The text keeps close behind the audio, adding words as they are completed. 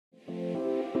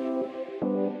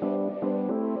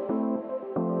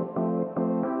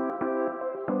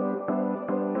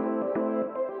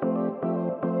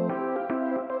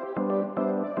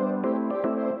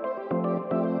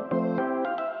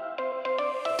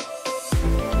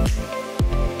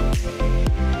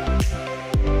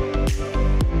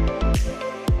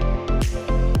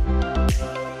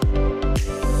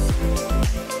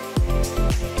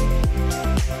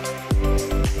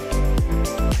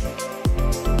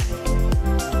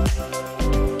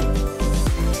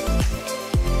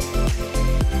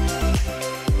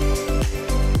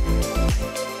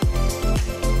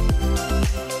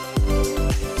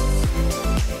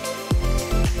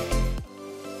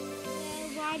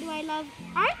do I love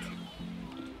art?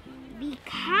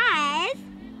 Because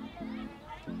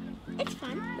it's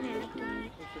fun and I like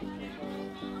doing it.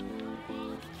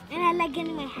 And I like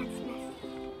getting my hands messy.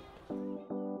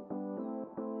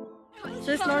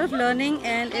 So it's a lot of learning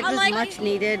and it was much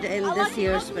needed in this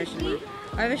year especially.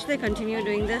 I wish they continue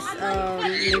doing this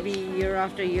maybe year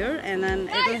after year, and then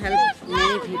it will help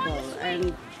many people,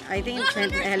 and I think it's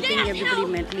helping everybody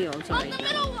mentally also right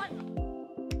now.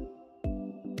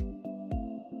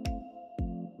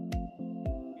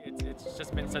 It's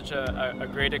just been such a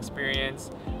great experience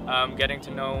getting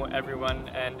to know everyone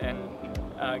and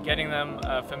getting them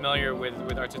familiar with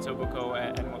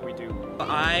Etobicoke and what we do.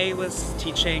 I was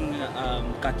teaching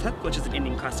Kathak, which is an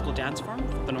Indian classical dance form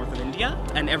from the north of India,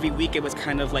 and every week it was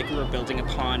kind of like we were building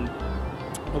upon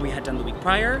what we had done the week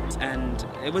prior, and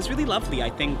it was really lovely. I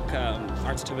think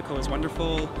Etobicoke is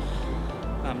wonderful.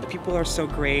 The people are so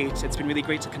great. It's been really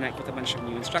great to connect with a bunch of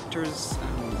new instructors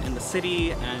in the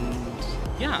city, and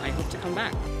yeah, I hope to come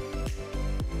back.